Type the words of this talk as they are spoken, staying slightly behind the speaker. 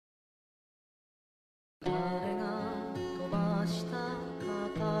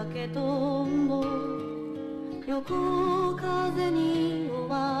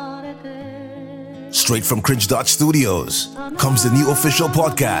Straight from cringe.studios comes the new official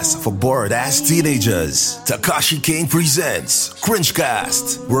podcast for bored-ass teenagers. Takashi Kane presents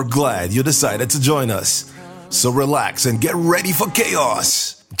Cringecast. We're glad you decided to join us. So relax and get ready for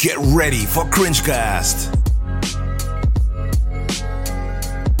chaos. Get ready for Cringecast.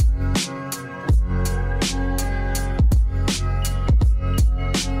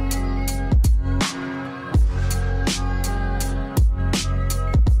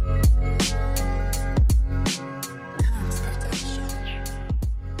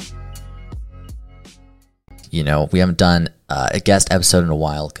 You know, we haven't done a guest episode in a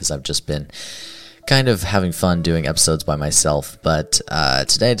while because I've just been kind of having fun doing episodes by myself. But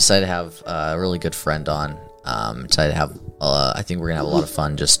today I decided to have a really good friend on. Decided to have, I think we're going to have a lot of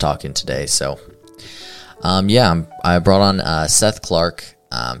fun just talking today. So, I brought on Seth Clark.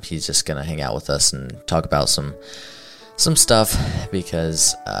 He's just going to hang out with us and talk about some stuff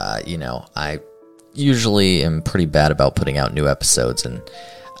because, I usually am pretty bad about putting out new episodes, and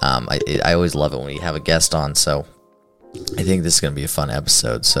I always love it when you have a guest on, so I think this is going to be a fun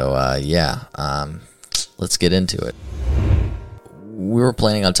episode. So, let's get into it. We were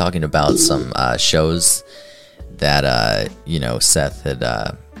planning on talking about some shows that, Seth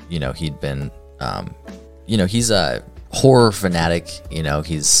had, he'd been, he's a horror fanatic.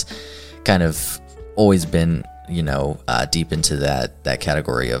 He's kind of always been deep into that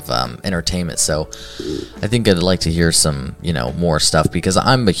category of entertainment. So I think I'd like to hear some, more stuff because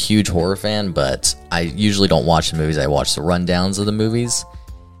I'm a huge horror fan, but I usually don't watch the movies. I watch the rundowns of the movies.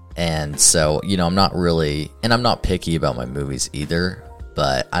 And so, I'm not really, and I'm not picky about my movies either,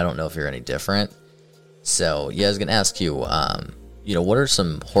 but I don't know if you're any different. So yeah, I was going to ask you, what are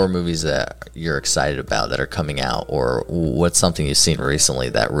some horror movies that you're excited about that are coming out, or what's something you've seen recently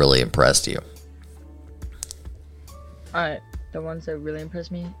that really impressed you? Alright, the ones that really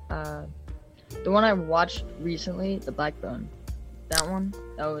impressed me, the one I watched recently, The Blackbone, that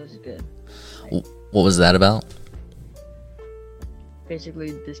was good. What was that about?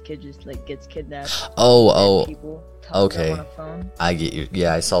 Basically, this kid just gets kidnapped. People okay. On a phone. I get you.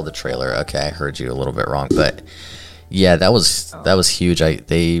 Yeah, I saw the trailer. Okay, I heard you a little bit wrong, but yeah, that was huge. I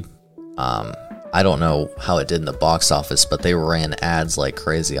don't know how it did in the box office, but they ran ads like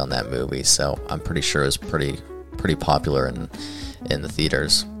crazy on that movie, so I'm pretty sure it was pretty popular in the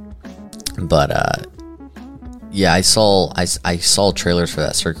theaters. But I saw trailers for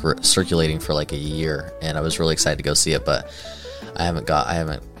that circulating for like a year, and I was really excited to go see it, but I haven't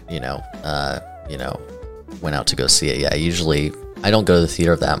went out to go see it yet. I don't go to the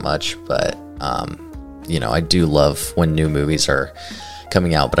theater that much, but I do love when new movies are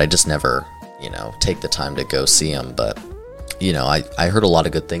coming out, but I just never take the time to go see them. But I heard a lot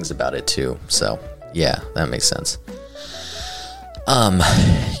of good things about it too, so yeah, that makes sense.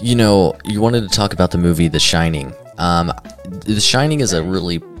 You wanted to talk about the movie The Shining. The Shining is a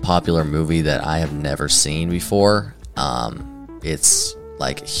really popular movie that I have never seen before. It's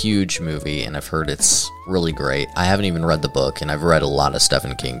like a huge movie, and I've heard it's really great. I haven't even read the book, and I've read a lot of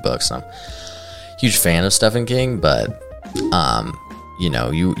Stephen King books. I'm a huge fan of Stephen King, but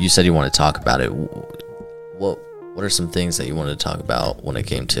you said you want to talk about it. What are some things that you wanted to talk about when it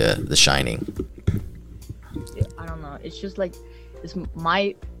came to The Shining? I don't know. It's just it's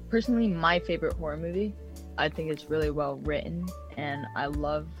personally my favorite horror movie. I think it's really well written, and I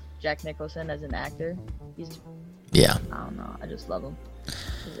love Jack Nicholson as an actor. I don't know. I just love him.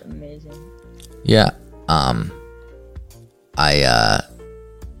 He's amazing. Yeah. I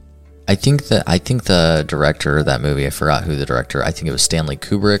think the director of that movie, I forgot who the director. I think it was Stanley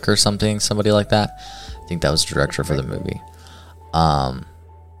Kubrick or somebody like that. I think that was the director for the movie.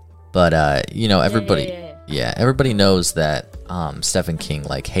 Everybody. Yeah, everybody knows that Stephen King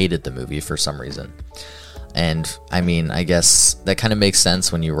hated the movie for some reason. And I mean, I guess that kind of makes sense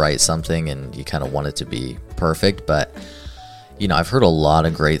when you write something and you kind of want it to be perfect, but I've heard a lot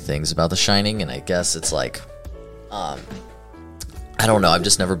of great things about The Shining, and I guess it's I don't know, I've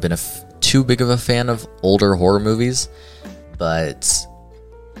just never been too big of a fan of older horror movies, but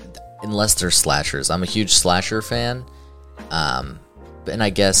unless they're slashers. I'm a huge slasher fan, and I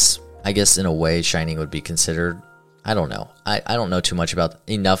guess in a way Shining would be considered. I don't know. I don't know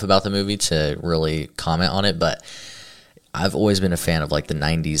enough about the movie to really comment on it, but I've always been a fan of the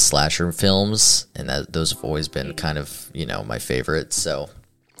 90s slasher films, and those have always been kind of, my favorite. So,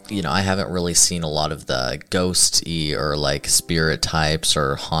 I haven't really seen a lot of the ghost-y or spirit types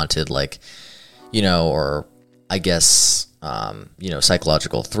or haunted or I guess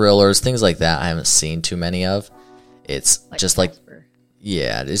psychological thrillers, things like that. I haven't seen too many of. It's like just like, Casper.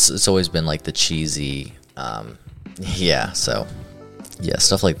 Yeah, it's always been like the cheesy, stuff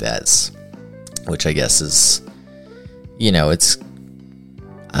like that. Which I guess is, it's,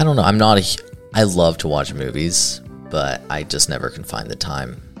 I don't know. I love to watch movies, but I just never can find the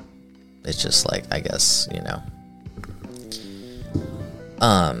time. It's just like, I guess,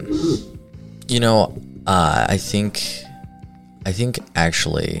 I think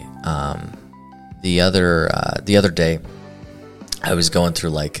actually, the other day, I was going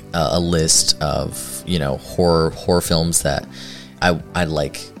through like a list of, horror films that I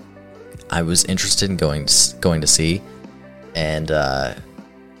like. I was interested in going to see, and I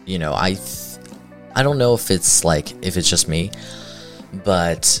don't know if it's just me,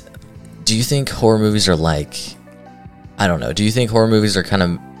 but do you think horror movies are like, I don't know, do you think horror movies are kind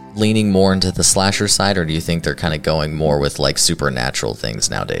of leaning more into the slasher side, or do you think they're kind of going more with like supernatural things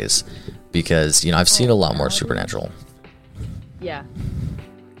nowadays? Because I've seen a lot more supernatural. Yeah,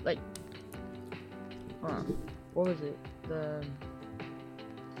 like what was it,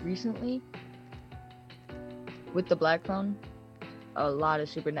 recently with the Black Phone, a lot of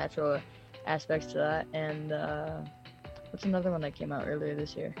supernatural aspects to that. And what's another one that came out earlier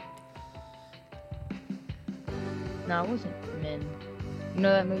this year? No, it wasn't Men. You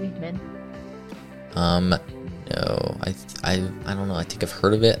know that movie, Men? No, I don't know. I think I've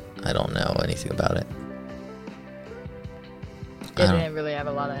heard of it. I don't know anything about it. It didn't really have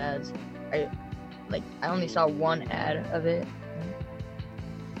a lot of ads. I only saw one ad of it.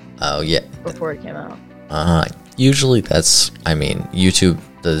 Oh yeah. Before it came out. Usually YouTube,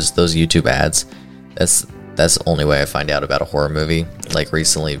 those YouTube ads, that's the only way I find out about a horror movie. Like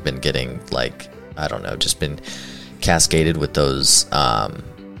recently I've been getting just been cascaded with those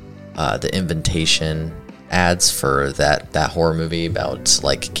the invitation ads for that horror movie about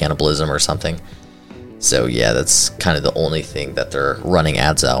like cannibalism or something. So yeah, that's kind of the only thing that they're running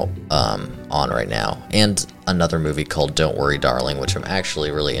ads out on right now. And another movie called Don't Worry Darling, which I'm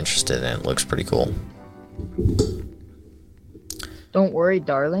actually really interested in. It looks pretty cool. Don't Worry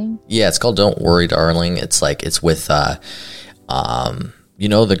Darling? Yeah, it's called Don't Worry Darling. It's with the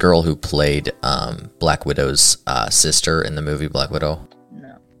girl who played Black Widow's sister in the movie Black Widow?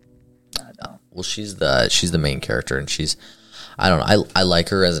 No, I don't. Well, she's the main character, and she's, I don't know, I like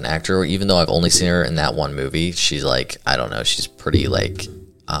her as an actor, even though I've only seen her in that one movie. She's like, I don't know, she's pretty like,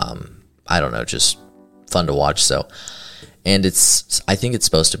 I don't know, just fun to watch. So, and I think it's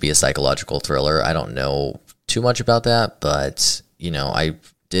supposed to be a psychological thriller. I don't know too much about that, but I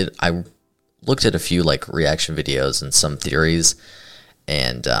looked at a few like reaction videos and some theories,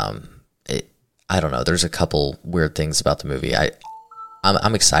 and I don't know, there's a couple weird things about the movie.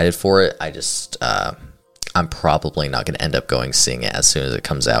 I'm excited for it. I just I'm probably not going to end up seeing it as soon as it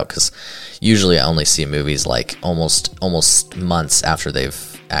comes out, because usually I only see movies like almost months after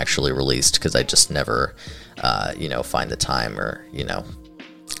they've actually released, because I just never find the time, or I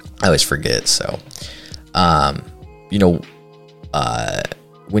always forget. So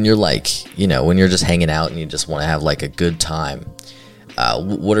when you're when you're just hanging out and you just want to have like a good time,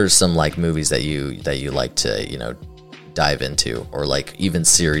 what are some like movies that you like to dive into, or like even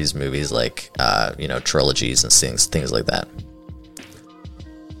series movies, like trilogies and things like that?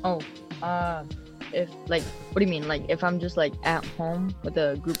 If like, what do you mean? Like if I'm just like at home with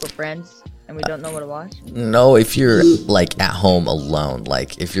a group of friends and we don't know what to watch? No, if you're like at home alone,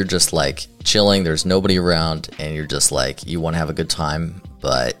 like if you're just like chilling, there's nobody around, and you're just like, you want to have a good time,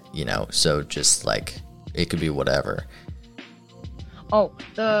 but so just like, it could be whatever. Oh,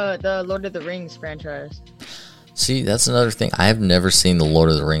 the Lord of the Rings franchise. See, that's another thing. I have never seen the Lord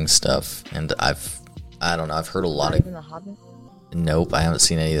of the Rings stuff, and I don't know, I've heard a lot of... Even The Hobbit? Nope, I haven't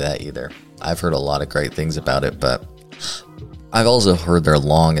seen any of that either. I've heard a lot of great things about it, but I've also heard they're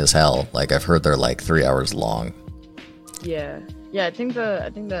long as hell. Like, I've heard they're like 3 hours long. Yeah, I think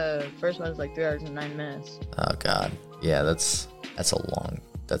the first one is like 3 hours and 9 minutes. Oh god, yeah, that's a long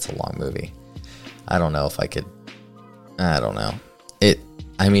movie. I don't know if I could. I don't know.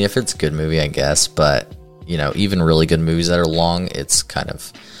 I mean, if it's a good movie, I guess, but even really good movies that are long, it's kind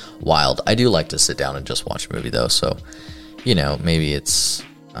of wild. I do like to sit down and just watch a movie though, so maybe it's.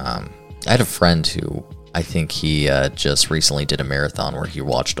 I had a friend who, I think he just recently did a marathon where he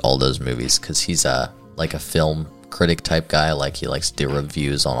watched all those movies, because he's like a film critic type guy. Like, he likes to do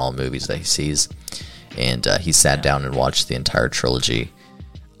reviews on all movies that he sees, and he sat down and watched the entire trilogy.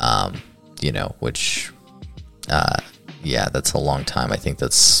 Which yeah, that's a long time. I think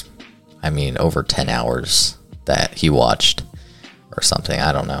that's, over 10 hours that he watched or something.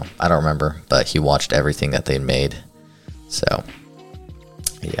 I don't know. I don't remember, but he watched everything that they made. So,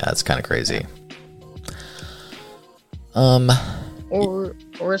 yeah, it's kind of crazy. Or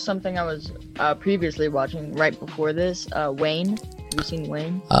something I was previously watching right before this. Wayne. Have you seen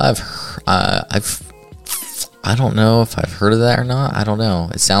Wayne? I don't know if I've heard of that or not. I don't know.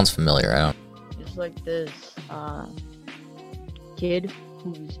 It sounds familiar. It's like this kid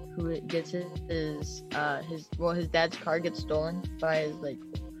who gets his dad's car gets stolen by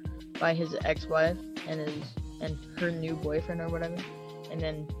his ex-wife and her new boyfriend or whatever, and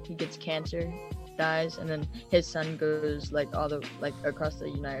then he gets cancer, dies, and then his son goes across the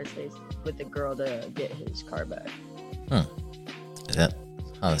United States with the girl to get his car back. That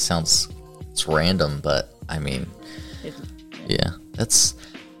sounds, it's random, but I mean, yeah, that's,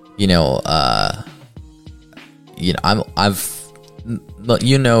 if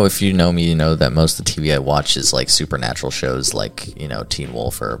you know me, you know that most of the TV I watch is like supernatural shows like, Teen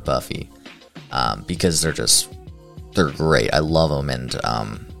Wolf or Buffy, because they're great. I love them. And,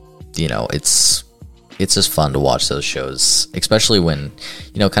 it's just fun to watch those shows, especially when,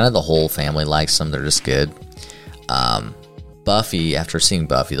 kind of the whole family likes them. They're just good. Buffy, after seeing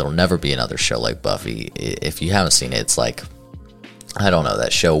Buffy, there'll never be another show like Buffy. If you haven't seen it, it's like, I don't know,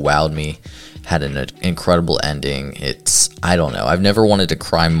 that show wowed me, had an incredible ending. I don't know, I've never wanted to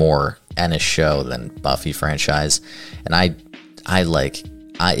cry more in a show than Buffy franchise. And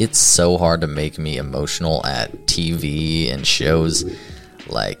it's so hard to make me emotional at TV and shows.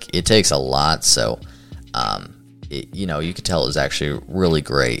 Like, it takes a lot. So, you could tell it was actually really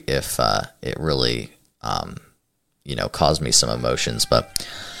great if it really, caused me some emotions. But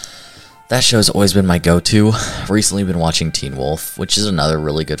that show's always been my go-to. Recently been watching Teen Wolf, which is another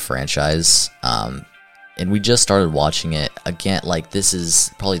really good franchise. And we just started watching it again. Like, this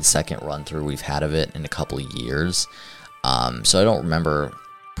is probably the second run through we've had of it in a couple of years. So I don't remember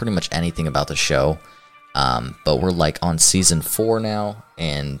pretty much anything about the show. But we're like on season 4 now,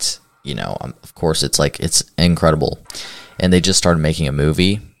 and of course it's incredible. And they just started making a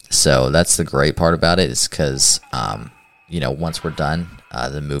movie, so that's the great part about it, is because once we're done,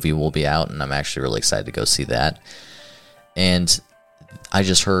 the movie will be out, and I'm actually really excited to go see that. And I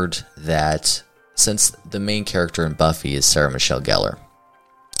just heard that since the main character in Buffy is Sarah Michelle Gellar,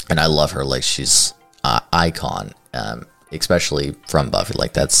 and I love her, like, she's icon, especially from Buffy,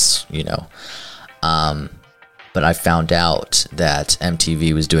 like, that's but I found out that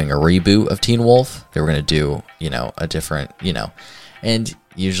MTV was doing a reboot of Teen Wolf. They were going to do, a different, and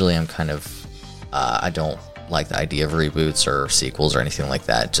usually I'm kind of, I don't like the idea of reboots or sequels or anything like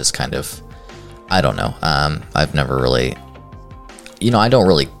that. Just kind of, I don't know. I've never really, I don't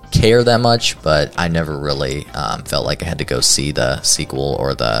really care that much, but I never really felt like I had to go see the sequel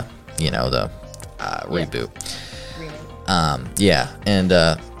or the, reboot. Yeah. And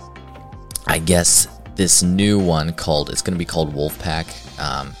I guess this new one it's going to be called Wolfpack.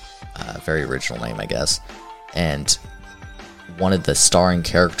 Very original name, I guess. And one of the starring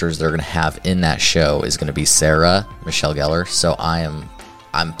characters they're going to have in that show is going to be Sarah Michelle Gellar. So I'm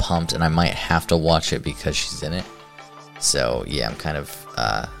pumped, and I might have to watch it because she's in it. So yeah, I'm kind of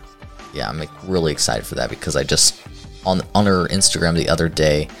I'm like really excited for that, because I just on her Instagram the other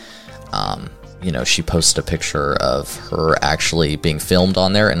day, she posted a picture of her actually being filmed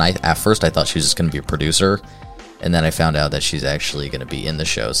on there, and at first I thought she was just going to be a producer, and then I found out that she's actually going to be in the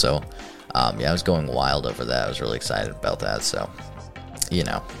show. So I was going wild over that. I was really excited about that. So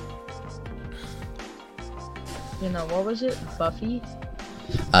what was it, Buffy?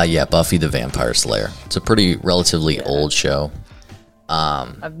 Yeah, Buffy the Vampire Slayer. It's a pretty relatively old show.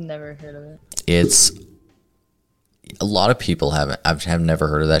 I've never heard of it. It's a lot of people have never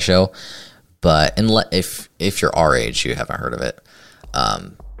heard of that show, but if you're our age, you haven't heard of it.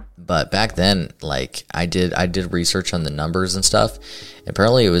 But back then, like, I did research on the numbers and stuff.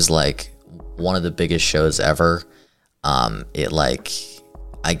 Apparently, it was like one of the biggest shows ever. I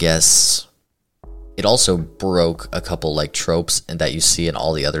guess it also broke a couple like tropes and that you see in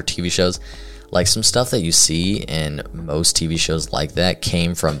all the other TV shows. Like, some stuff that you see in most TV shows like that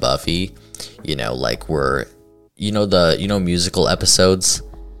came from Buffy. Like, where musical episodes.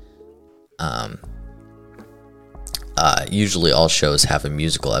 Usually all shows have a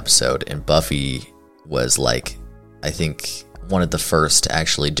musical episode, and Buffy was like, I think, one of the first to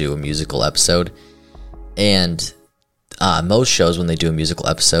actually do a musical episode. And most shows, when they do a musical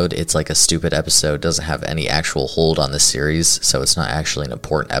episode, it's like a stupid episode, doesn't have any actual hold on the series, so it's not actually an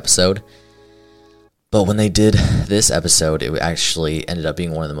important episode. But when they did this episode, it actually ended up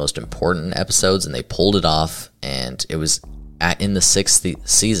being one of the most important episodes, and they pulled it off, and it was in the 6th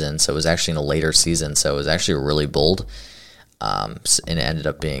season, so it was actually in a later season, so it was actually really bold. and it ended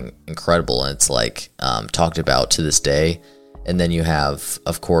up being incredible, and it's like talked about to this day. And then you have,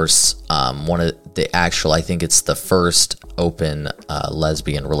 of course, one of the actual, I think it's the first open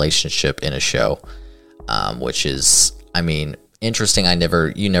lesbian relationship in a show, which is, I mean, interesting.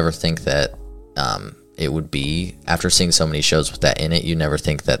 You never think that it would be, after seeing so many shows with that in it, you never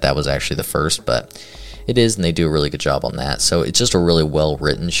think that that was actually the first, but it is, and they do a really good job on that. So it's just a really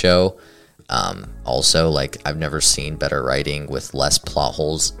well-written show. Also, like, I've never seen better writing with less plot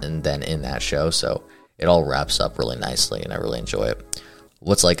holes than in that show, so it all wraps up really nicely, and I really enjoy it.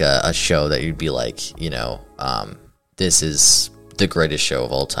 What's like a show that you'd be like, you know, this is the greatest show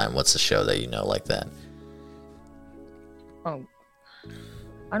of all time? What's the show that you know like that? Oh,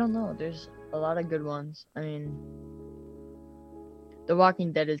 I don't know. There's a lot of good ones. I mean, The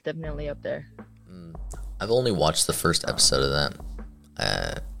Walking Dead is definitely up there. I've only watched the first episode of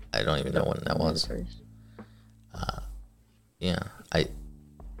that. I don't even know when that was. Yeah,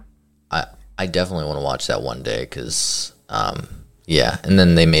 I definitely want to watch that one day, because yeah, and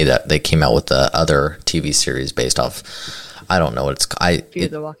then they came out with the other TV series based off, I don't know what it's Fear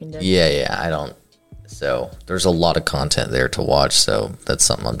the Walking Dead. Yeah, I don't. So there's a lot of content there to watch, so that's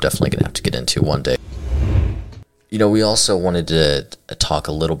something I'm definitely gonna have to get into one day. You know, we also wanted to talk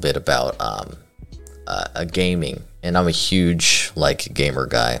a little bit about gaming, and I'm a huge gamer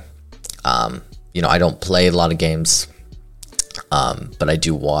guy. You know, I don't play a lot of games, but I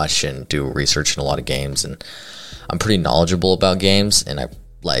do watch and do research in a lot of games, and I'm pretty knowledgeable about games. And I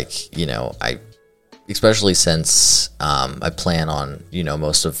especially since I plan on, you know,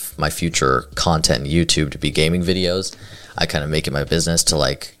 most of my future content in YouTube to be gaming videos, I kind of make it my business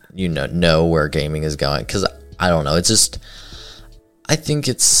to know where gaming is going, because I don't know, it's just, I think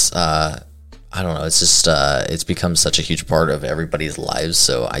it's I don't know, it's just it's become such a huge part of everybody's lives,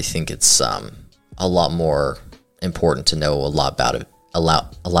 so I think it's a lot more important to know a lot about it, a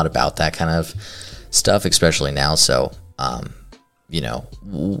lot about that kind of stuff, especially now. So you know,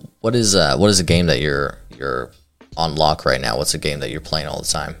 what is a game that you're on lock right now? What's a game that you're playing all the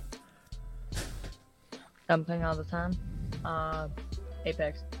time? I'm playing all the time.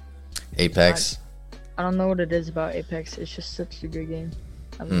 Apex. Apex. I don't know what it is about Apex. It's just such a good game.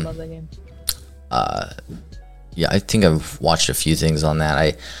 I love that game. Yeah, I think I've watched a few things on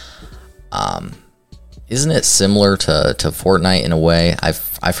that. Isn't it similar to Fortnite in a way?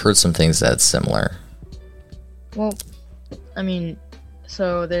 I've heard some things that's similar. Well, I mean,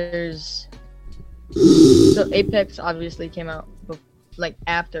 so Apex obviously came out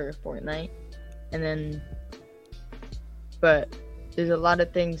after Fortnite, and then, but there's a lot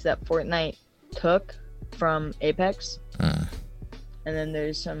of things that Fortnite took from Apex, and then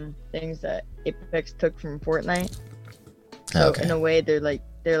there's some things that Apex took from Fortnite. So okay. In a way, they're like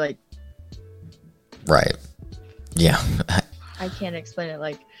right. Yeah. I can't explain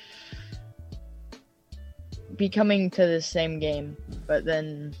it, becoming to the same game, but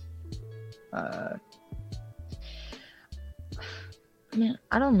then man,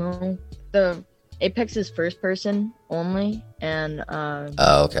 I don't know. The Apex is first person only, and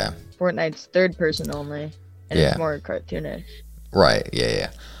oh, okay. Fortnite's third person only, and it's more cartoonish. Right.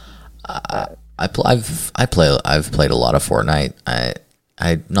 Yeah. I've played a lot of Fortnite. I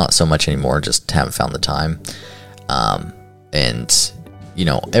not so much anymore. Just haven't found the time. And you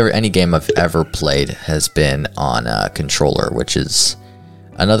know, any game I've ever played has been on a controller, which is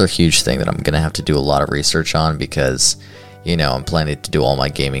another huge thing that I'm gonna have to do a lot of research on, because you know, I'm planning to do all my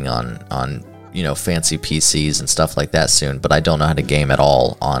gaming on you know, fancy PCs and stuff like that soon, but I don't know how to game at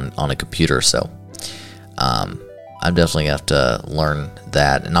all on a computer, so I'm definitely gonna have to learn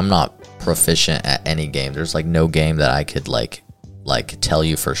that. And I'm not proficient at any game. There's no game that I could tell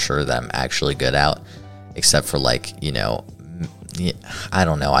you for sure that I'm actually good at, except for you know, I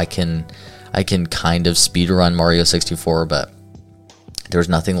don't know, I can kind of speedrun Mario 64, but there's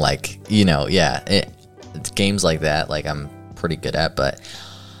nothing you know, games like that I'm pretty good at. But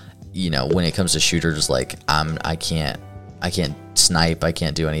you know, when it comes to shooters, I can't snipe, I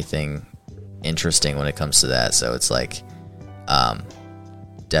can't do anything interesting when it comes to that. So it's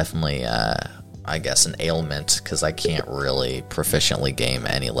definitely I guess an ailment, because I can't really proficiently game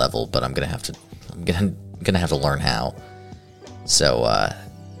at any level, but I'm gonna have to learn how. So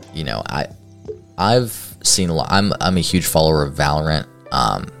you know, I've seen a lot. I'm a huge follower of Valorant.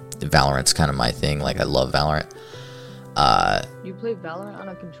 Valorant's kind of my thing. I love Valorant. You play Valorant on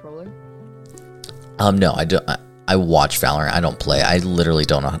a controller? No, I don't. I watch Valorant. I don't play. I literally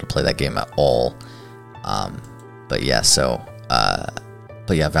don't know how to play that game at all. But yeah,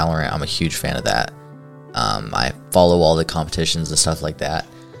 but yeah, Valorant, I'm a huge fan of that. I follow all the competitions and stuff like that.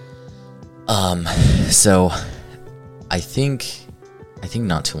 So I think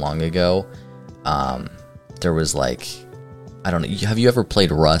not too long ago, there was like, I don't know. Have you ever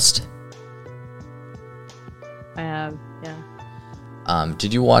played Rust? I have, yeah.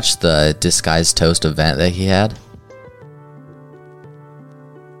 Did you watch the Disguised Toast event that he had?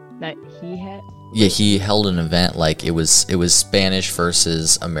 That he had? Yeah, he held an event like it was Spanish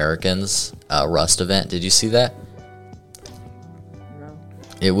versus Americans Rust event. Did you see that? No.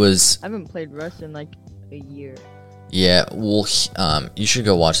 It was. I haven't played Rust in like a year. Yeah, well, you should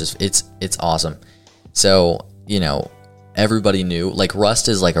go watch this. It's awesome. So, everybody knew, like, Rust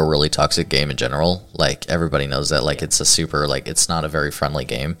is like a really toxic game in general. Like, everybody knows that. Like, it's a super, like, it's not a very friendly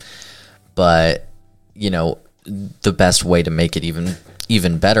game. But, the best way to make it even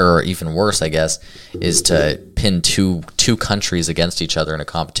better or even worse, I guess, is to pin two countries against each other in a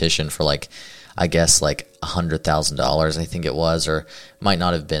competition for like, I guess like $100,000, I think it was, or might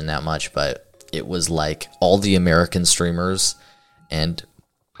not have been that much, but it was like all the American streamers and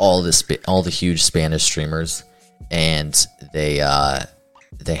all the huge Spanish streamers, and they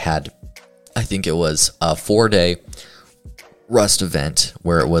had, I think it was a 4-day Rust event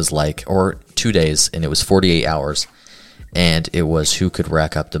where it was like, or 2 days, and it was 48 hours. And it was who could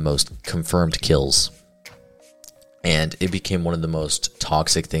rack up the most confirmed kills. And it became one of the most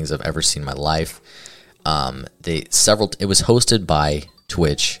toxic things I've ever seen in my life. It was hosted by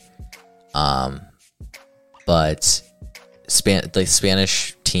Twitch. But the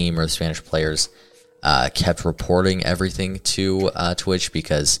Spanish team or the Spanish players kept reporting everything to Twitch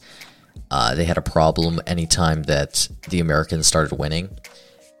because they had a problem anytime that the Americans started winning.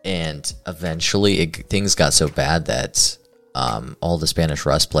 And eventually things got so bad that all the Spanish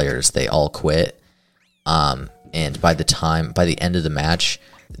Rust players, they all quit. And by the end of the match,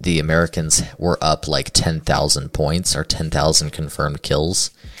 the Americans were up like 10,000 points or 10,000 confirmed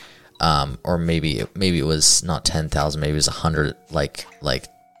kills. Or maybe it was not 10,000, maybe it was 100, like Wait,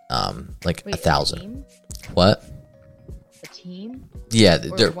 1,000. What? A team? Yeah,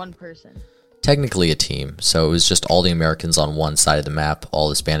 Or they're one person? technically a team. So it was just all the Americans on one side of the map, all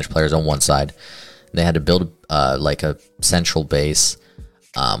the Spanish players on one side. They had to build like a central base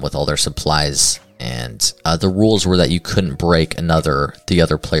with all their supplies, and the rules were that you couldn't break the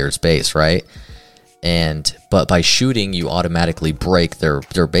other player's base, right? But by shooting, you automatically break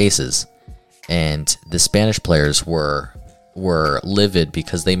their bases. And the Spanish players were livid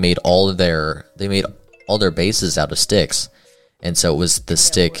because they made all their bases out of sticks, and so it was the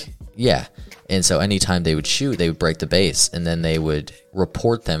stick. Yeah. And so anytime they would shoot, they would break the base, and then they would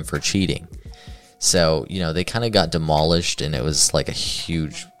report them for cheating. So, they kind of got demolished, and it was like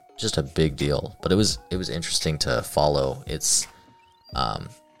just a big deal. But it was interesting to follow.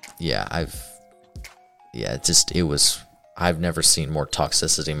 I've never seen more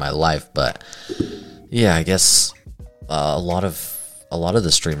toxicity in my life. But yeah, I guess a lot of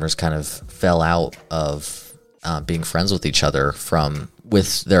the streamers kind of fell out of being friends with each other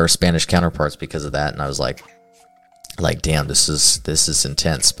with their Spanish counterparts because of that. And I was like, damn, this is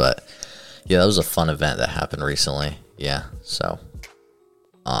intense. But yeah, that was a fun event that happened recently. Yeah, so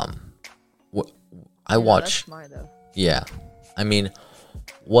I watch. That's smart, though. Yeah, I mean,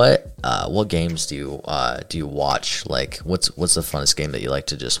 what games do you watch? Like, what's the funnest game that you like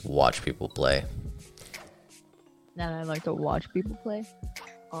to just watch people play? That I like to watch people play.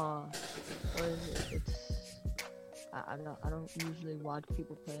 What is it? I don't usually watch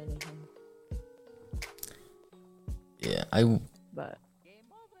people play anything. Yeah, But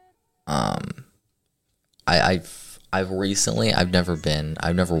I've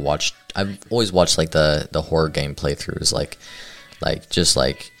always watched like the horror game playthroughs,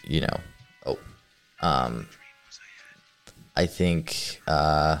 I think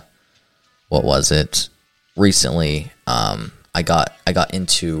what was it recently, I got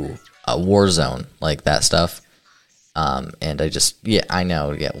into Warzone, like that stuff, and I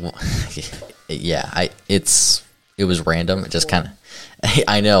know, it was random. It just kind of,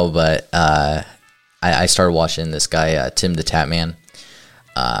 I know, but I started watching this guy, Tim the Tatman.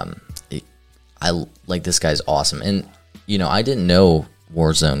 I like, this guy's awesome, and I didn't know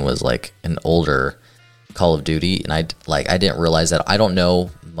Warzone was like an older Call of Duty, and I didn't realize that. I don't know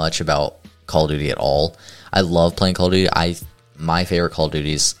much about Call of Duty at all. I love playing Call of Duty. My favorite Call of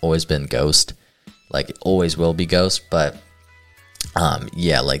Duty's always been Ghost, like it always will be Ghost. But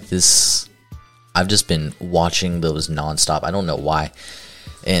like this, I've just been watching those nonstop. I don't know why.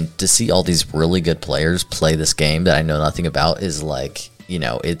 And to see all these really good players play this game that I know nothing about is like,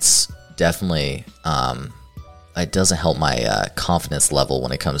 it's definitely, it doesn't help my confidence level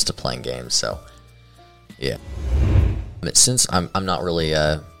when it comes to playing games. So, yeah. Since I'm not really,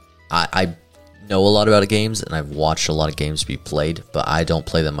 I know a lot about games, and I've watched a lot of games be played, but I don't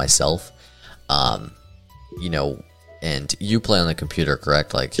play them myself. You know, and you play on the computer,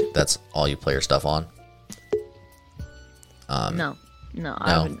 correct? Like, that's all you play your stuff on? No,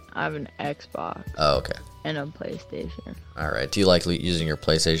 I have an Xbox. Oh, okay. And a PlayStation. All right. Do you like using your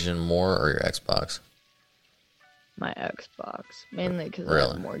PlayStation more or your Xbox? My Xbox, mainly because I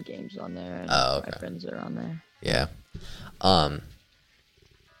have more games on there, and my friends are on there. Yeah.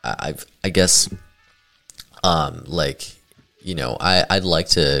 I guess, like, you know, I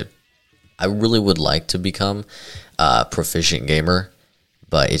really would like to become a proficient gamer,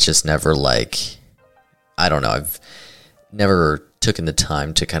 but it's just never like, I don't know, I've never taken the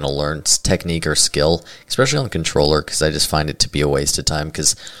time to kind of learn technique or skill, especially on controller, because I just find it to be a waste of time,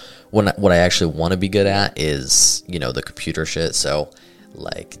 because what I actually want to be good at is, you know, the computer shit. So,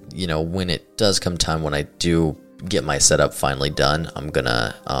 like, you know, when it does come time when I do get my setup finally done,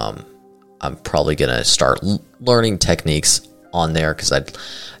 I'm probably gonna start learning techniques on there, because I'd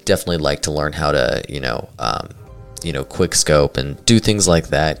definitely like to learn how to, you know, quick scope and do things like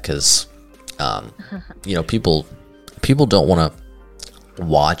that, because, you know, people don't want to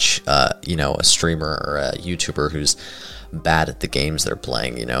watch, you know, a streamer or a YouTuber who's bad at the games they're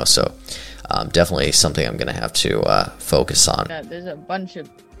playing, you know, so definitely something I'm gonna have to focus on. Yeah, there's a bunch of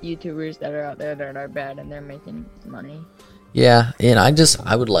YouTubers that are out there that are bad and they're making money. Yeah, and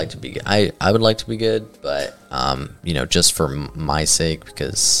I would like to be I would like to be good, but you know, just for my sake,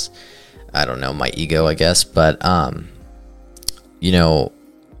 because I don't know, my ego, I guess, but you know,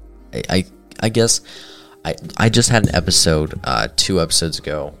 I guess I just had an episode 2 episodes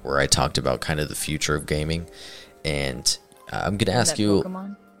ago where I talked about kind of the future of gaming, and I'm gonna ask you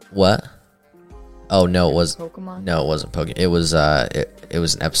Pokemon? What? Oh no, it was Pokemon? No, it wasn't Pokemon. It was it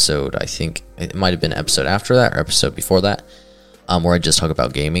was an episode. I think it might have been an episode after that or episode before that, where I just talk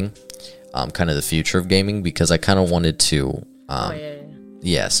about gaming, kind of the future of gaming, because I kind of wanted to,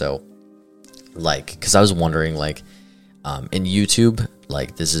 yeah. So, like, because I was wondering, like, in YouTube,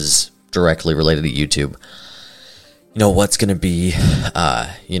 like, this is directly related to YouTube. You know, what's going to be,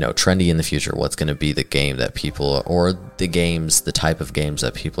 you know, trendy in the future? What's going to be the game that people, or the type of games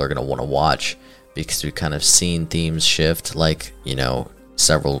that people are going to want to watch? Because we've kind of seen themes shift, like, you know,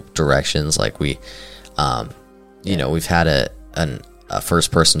 several directions. Like you know, we've had a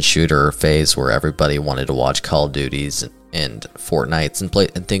first-person shooter phase where everybody wanted to watch Call of Duties and Fortnites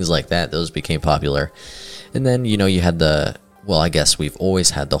and things like that. Those became popular. And then, you know, you had I guess we've always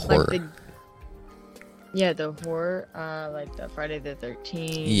had the horror. The horror, like the Friday the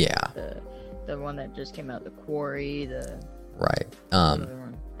 13th. Yeah. The one that just came out, the Quarry, right.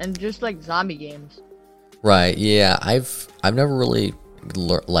 And just like zombie games. Right. Yeah. I've never really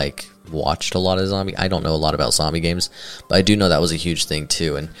watched a lot of zombie. I don't know a lot about zombie games, but I do know that was a huge thing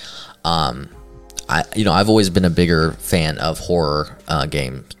too. And I've always been a bigger fan of horror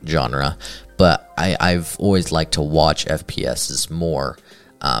game genre, but I've always liked to watch FPSs more.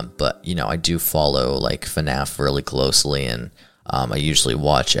 But, you know, I do follow, like, FNAF really closely, and I usually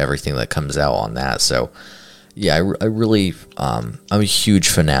watch everything that comes out on that. So, yeah, I really, I'm a huge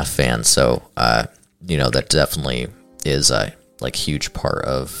FNAF fan, so, you know, that definitely is a, like, huge part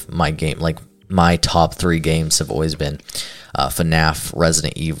of my game. Like, my top 3 games have always been FNAF,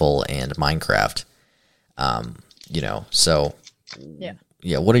 Resident Evil, and Minecraft. You know, so...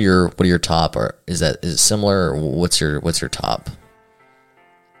 Yeah, what are your top, or is it similar, or what's your top?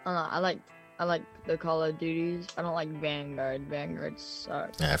 I like the Call of Duties. I don't like Vanguard. Vanguard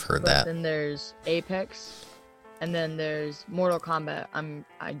sucks. Yeah, I've heard that. Then there's Apex, and then there's Mortal Kombat.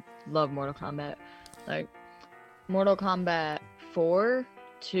 I love Mortal Kombat. Like Mortal Kombat 4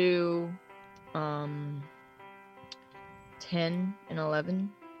 to 10 and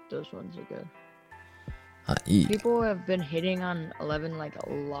 11. Those ones are good. People have been hitting on 11 like a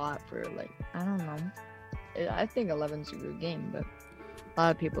lot for like, I don't know. I think 11's a good game, but a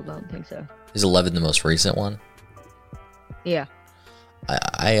lot of people don't think so. Is 11 the most recent one? Yeah.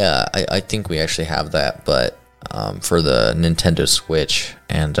 I think we actually have that, but for the Nintendo Switch,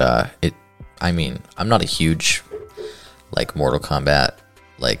 and I mean, I'm not a huge like Mortal Kombat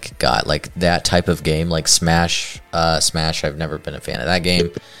like guy, like that type of game, like Smash. I've never been a fan of that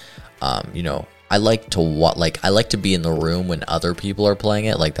game. You know, I like to be in the room when other people are playing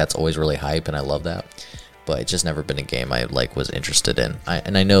it. Like, that's always really hype, and I love that. But it's just never been a game I was interested in.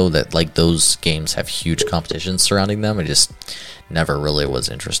 And I know that like those games have huge competitions surrounding them. I just never really was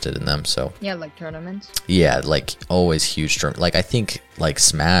interested in them. So yeah, like tournaments. Yeah, like always huge like I think like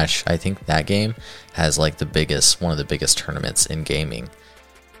Smash. I think that game has like one of the biggest tournaments in gaming.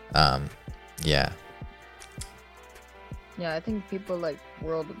 Yeah. Yeah, I think people like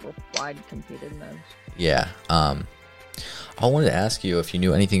worldwide competed most. Yeah. I wanted to ask you if you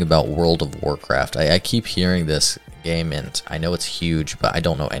knew anything about World of Warcraft. I keep hearing this game, and I know it's huge, but I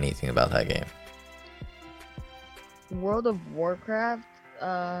don't know anything about that game. World of Warcraft,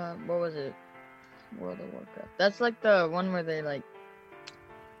 what was it? World of Warcraft. That's like the one where they like,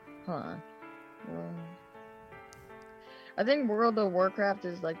 hold on. I think World of Warcraft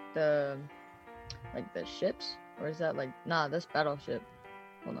is like the ships, or is that like, nah, that's Battleship.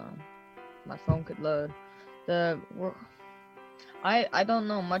 Hold on. My phone could load. I don't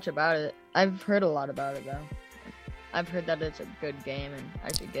know much about it. I've heard a lot about it though. I've heard that it's a good game and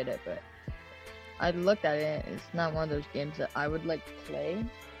I should get it, but I looked at it. It's not one of those games that I would like play.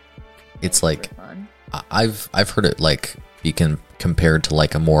 It's like fun. I've heard it like be compared to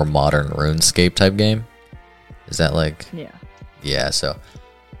like a more modern RuneScape type game. Is that like? Yeah. So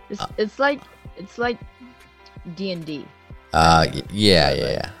it's like D&D.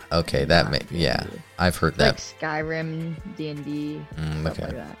 Yeah. Okay, yeah. I've heard that. Like Skyrim, D&D, stuff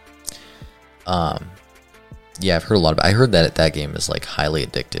like that. Yeah, I've heard a lot about. I heard that that game is like highly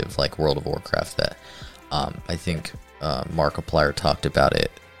addictive, like World of Warcraft. That I think Markiplier talked about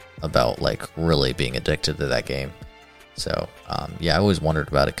it, about like really being addicted to that game. So yeah, I always wondered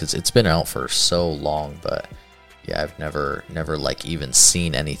about it because it's been out for so long, but yeah, I've never like even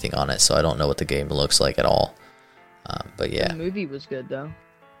seen anything on it, so I don't know what the game looks like at all. But yeah, the movie was good though.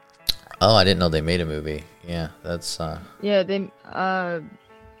 Oh, I didn't know they made a movie. Yeah, that's yeah, they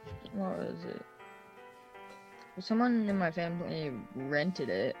what was it? Someone in my family rented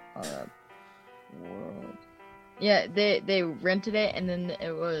it. World. Yeah, they rented it, and then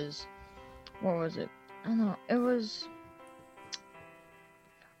it was, what was it? I don't know. It was,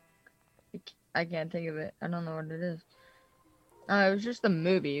 I can't think of it. I don't know what it is. It was just a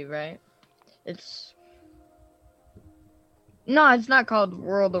movie, right? No, it's not called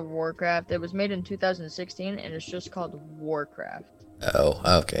World of Warcraft. It was made in 2016, and it's just called Warcraft. Oh,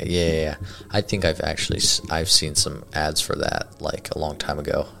 okay, yeah. I think I've seen some ads for that like a long time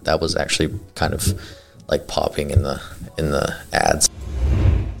ago. That was actually kind of like popping in the ads.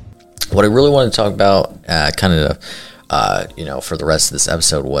 What I really wanted to talk about, for the rest of this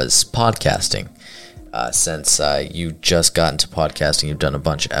episode was podcasting. Since you just got into podcasting, you've done a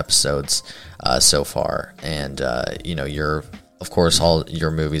bunch of episodes so far, and of course all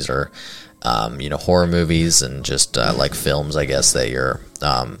your movies are horror movies and just like films, I guess, that you're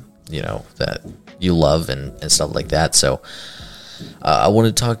that you love and stuff like that. So I want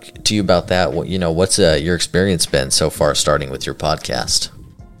to talk to you about that. What's your experience been so far starting with your podcast?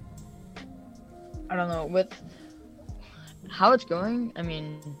 I don't know, with how it's going. I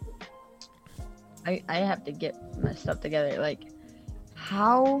mean, I have to get my stuff together. Like,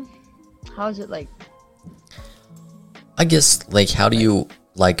 how is it like? I guess, like, how do you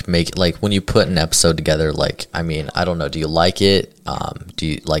like make, like, when you put an episode together? Like, I mean, I don't know. Do you like it? Do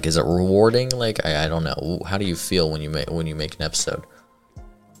you like? Is it rewarding? Like, I don't know. How do you feel when you make an episode?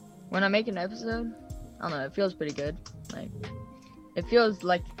 When I make an episode, I don't know. It feels pretty good. Like, it feels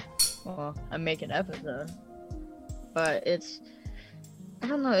like, well, I make an episode, but I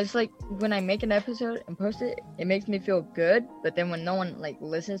don't know, it's like when I make an episode and post it, it makes me feel good, but then when no one like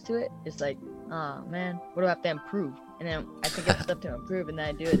listens to it, it's like, oh man, what do I have to improve? And then I think of stuff to improve, and then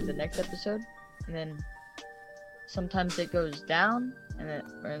I do it the next episode, and then sometimes it goes down,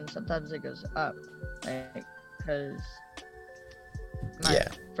 and sometimes it goes up, like, because my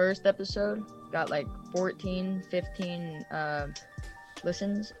first episode got like 14, 15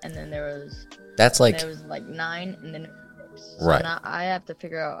 listens, and then there was like 9, and then so right. Now I have to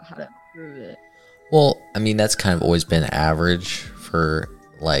figure out how to improve it. Well, I mean, that's kind of always been average for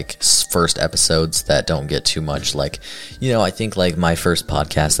like first episodes that don't get too much. Like, I think like my first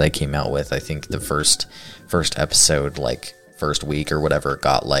podcast that I came out with, I think the first episode, like first week or whatever,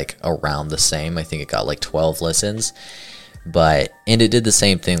 got like around the same. I think it got like 12 listens. And it did the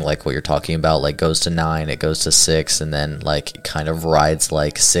same thing like what you're talking about, like goes to 9, it goes to 6, and then like it kind of rides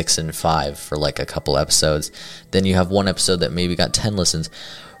like 6 and 5 for like a couple episodes. Then you have one episode that maybe got 10 listens,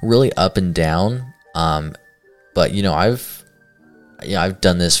 really up and down. But I've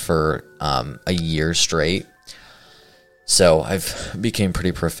done this for a year straight, so I've became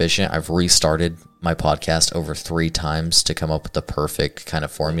pretty proficient. I've restarted my podcast over 3 times to come up with the perfect kind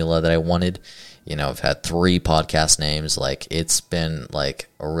of formula that I wanted. I've had 3 podcast names. Like, it's been like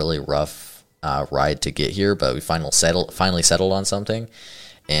a really rough ride to get here, but we finally settled on something.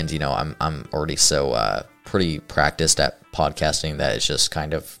 And I'm already so pretty practiced at podcasting that it's just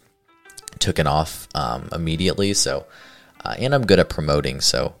kind of taken off immediately. So and I'm good at promoting.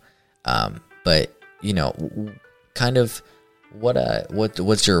 So but kind of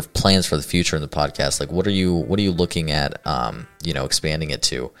what's your plans for the future in the podcast? Like, what are you looking at, expanding it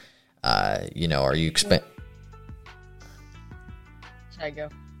to? Are you Should I go?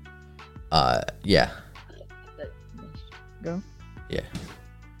 Yeah. Go? Yeah.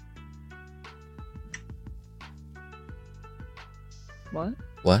 What?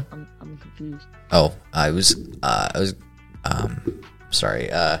 What? I'm confused. Oh, I was sorry.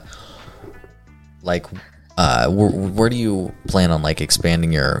 Where do you plan on like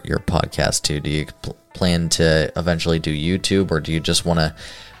expanding your podcast to? Do you plan to eventually do YouTube, or do you just want to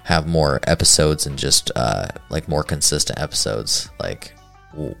have more episodes and just like more consistent episodes? Like,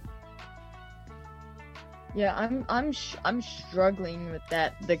 yeah, I'm struggling with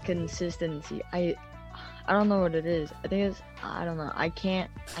that, the consistency. I don't know what it is. I think it's, I don't know. I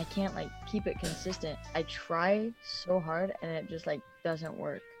can't like keep it consistent. I try so hard and it just like doesn't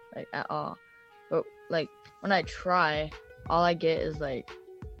work like at all. But like when I try, all I get is like,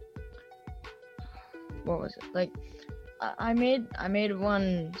 what was it? Like I made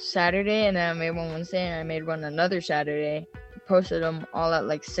one Saturday, and then I made one Wednesday, and I made one another Saturday. Posted them all at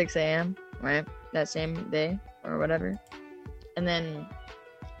like 6 a.m. right, that same day or whatever. And then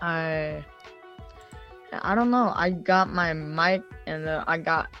I don't know. I got my mic and I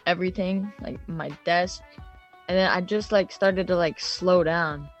got everything, like my desk, and then I just like started to like slow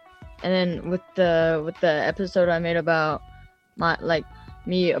down. And then with the episode I made about my like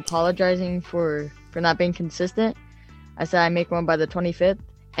me apologizing for not being consistent, I said I make one by the 25th,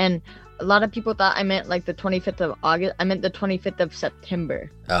 and a lot of people thought I meant like the 25th of August. I meant the 25th of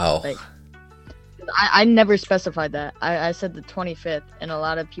September. Oh. Like I never specified that. I said the 25th, and a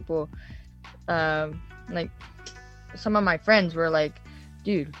lot of people, like some of my friends were like,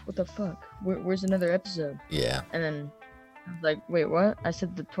 dude, what the fuck? Where's another episode? Yeah. And then I was like, wait, what? I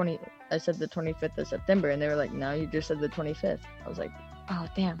said the 25th of September, and they were like, no, you just said the 25th. I was like, oh,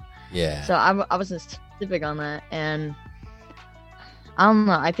 damn. Yeah. So I wasn't specific on that, and I don't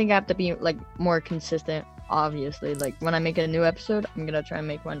know. I think I have to be like more consistent. Obviously, like when I make a new episode, I'm gonna try and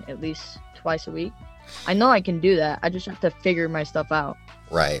make one at least twice a week. I know I can do that. I just have to figure my stuff out.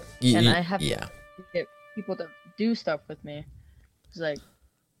 Right. And I have to get people to do stuff with me. It's like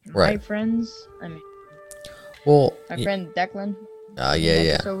my friends. I mean, well, my friend Declan.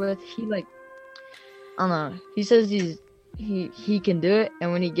 Yeah. So with he like, I don't know. He says he can do it,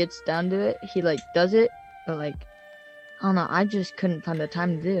 and when he gets down to it, he like does it. But like, I don't know. I just couldn't find the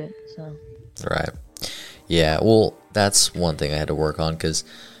time to do it. So. Right. Yeah. Well, that's one thing I had to work on because,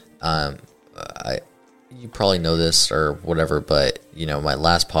 you probably know this or whatever, but you know, my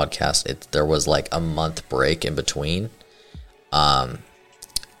last podcast, there was like a month break in between.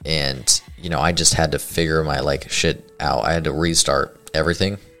 And you know, I just had to figure my like shit out. I had to restart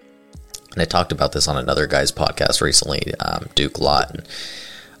everything. And I talked about this on another guy's podcast recently, Duke Lott,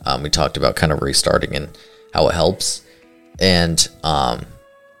 and we talked about kind of restarting and how it helps. And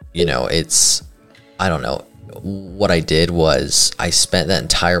you know, I don't know. What I did was I spent that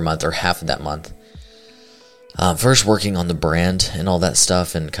entire month or half of that month first working on the brand and all that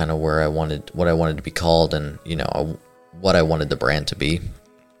stuff, and kind of what I wanted to be called, and you know, what I wanted the brand to be.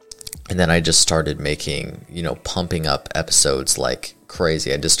 And then I just started making, you know, pumping up episodes like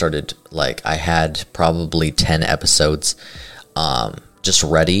crazy. I just started, like, I had probably 10 episodes just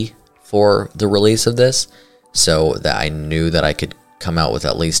ready for the release of this, so that I knew that I could come out with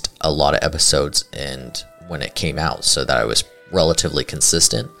at least a lot of episodes and when it came out, so that I was relatively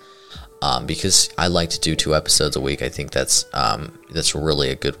consistent. Because I like to do 2 episodes a week. I think that's really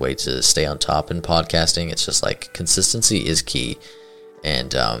a good way to stay on top in podcasting. It's just like consistency is key,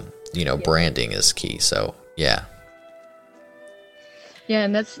 and you know, branding is key. So yeah. Yeah,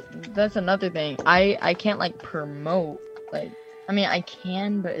 and that's another thing. I can't like promote, like, I mean I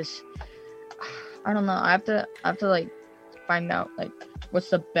can, but it's, I don't know. I have to like find out like what's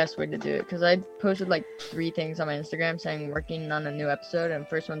the best way to do it, because I posted like 3 things on my Instagram saying working on a new episode, and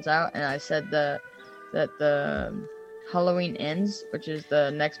first one's out, and I said that the Halloween Ends, which is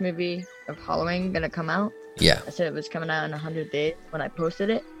the next movie of Halloween, gonna come out. Yeah. I said it was coming out in 100 days when I posted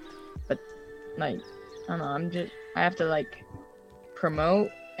it, but like, I don't know. I have to like promote,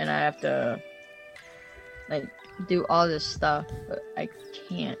 and I have to like do all this stuff, but I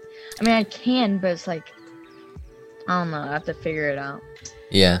can't. I mean, I can, but it's like, I don't know. I have to figure it out.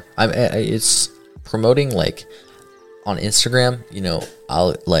 Yeah, it's promoting like on Instagram. You know,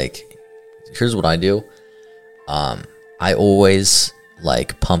 I'll like, here's what I do. I always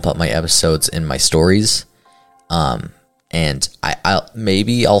like pump up my episodes in my stories. And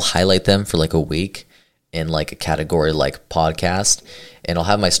I'll highlight them for like a week in like a category like podcast, and I'll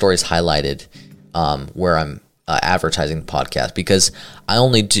have my stories highlighted, where I'm advertising the podcast, because I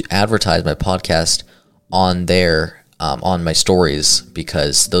only do advertise my podcast on there, on my stories,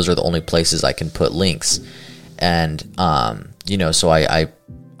 because those are the only places I can put links. And, so I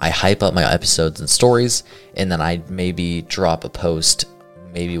hype up my episodes and stories, and then I maybe drop a post,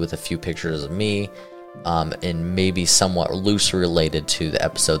 maybe with a few pictures of me, and maybe somewhat loosely related to the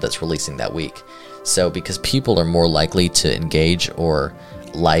episode that's releasing that week. So because people are more likely to engage or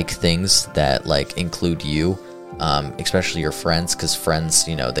like things that like include you, especially your friends, because friends,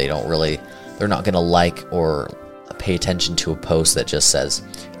 they're not going to like or pay attention to a post that just says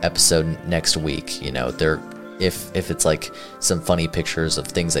episode next week. If it's like some funny pictures of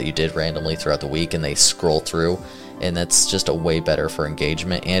things that you did randomly throughout the week, and they scroll through, and that's just a way better for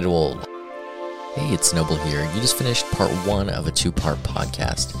engagement, and it will. Hey, it's Noble here. You just finished part 1 of a 2-part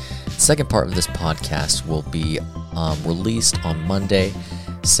podcast. The second part of this podcast will be released on Monday.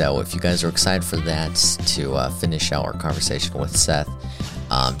 So if you guys are excited for that, to finish out our conversation with Seth,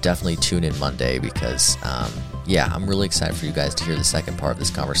 definitely tune in Monday, because, I'm really excited for you guys to hear the second part of this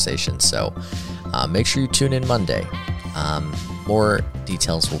conversation. So make sure you tune in Monday. More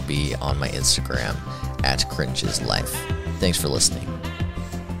details will be on my Instagram @CringesLife. Thanks for listening.